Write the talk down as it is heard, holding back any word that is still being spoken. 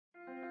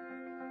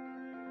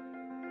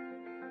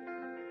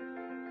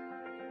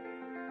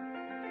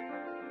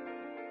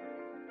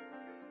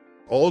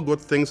All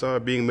good things are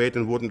being made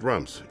in wooden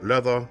drums: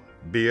 leather,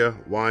 beer,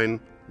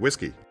 wine,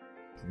 whiskey.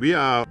 We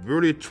are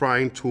really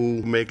trying to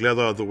make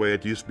leather the way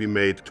it used to be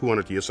made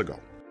 200 years ago.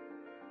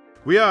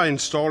 We are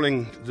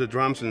installing the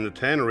drums in the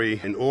tannery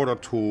in order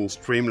to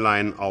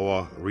streamline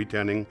our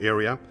retanning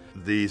area.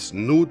 This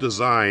new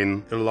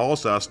design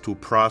allows us to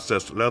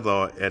process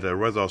leather at a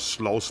rather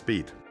slow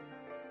speed.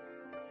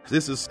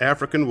 This is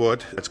African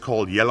wood. It's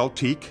called yellow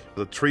teak.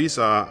 The trees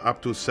are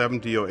up to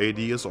 70 or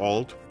 80 years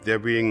old. They're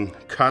being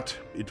cut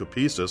into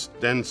pieces,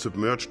 then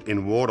submerged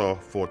in water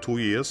for 2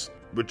 years,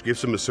 which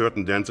gives them a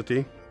certain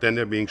density. Then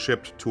they're being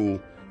shipped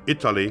to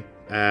Italy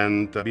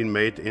and being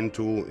made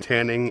into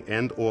tanning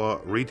and or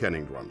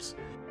retanning drums.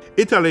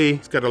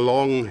 Italy's got a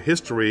long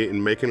history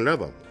in making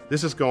leather.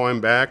 This is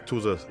going back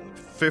to the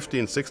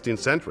 15th, 16th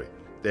century.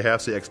 They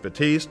have the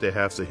expertise, they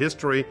have the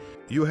history.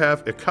 You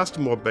have a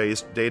customer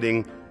base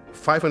dating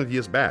 500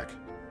 years back.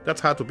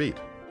 That's hard to beat.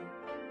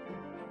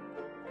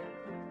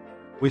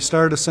 We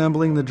started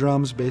assembling the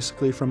drums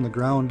basically from the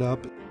ground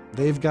up.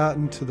 They've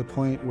gotten to the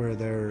point where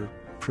they're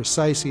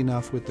precise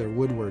enough with their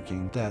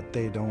woodworking that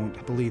they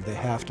don't believe they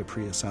have to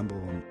pre-assemble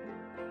them.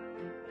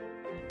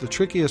 The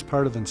trickiest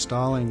part of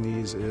installing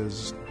these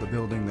is the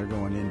building they're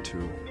going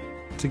into.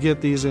 To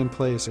get these in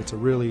place, it's a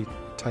really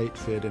tight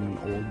fit in an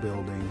old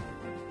building.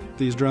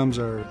 These drums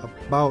are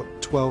about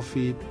 12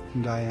 feet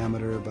in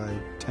diameter by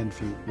 10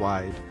 feet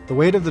wide. The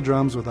weight of the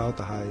drums without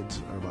the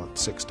hides are about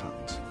 6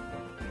 tons.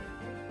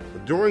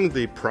 During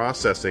the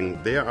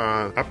processing, there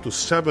are up to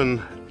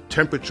 7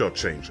 temperature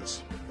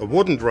changes. A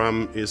wooden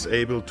drum is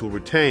able to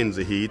retain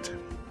the heat,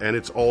 and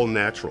it's all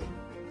natural.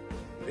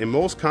 In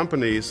most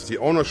companies, the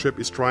ownership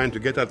is trying to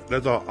get that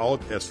leather out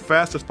as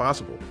fast as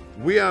possible.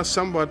 We are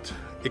somewhat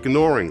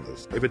ignoring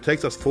this. If it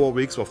takes us 4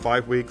 weeks or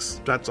 5 weeks,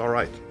 that's all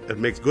right. It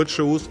makes good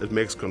shoes, it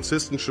makes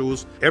consistent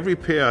shoes. Every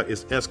pair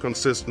is as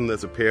consistent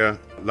as a pair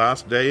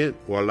last day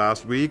or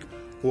last week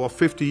or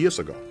 50 years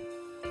ago.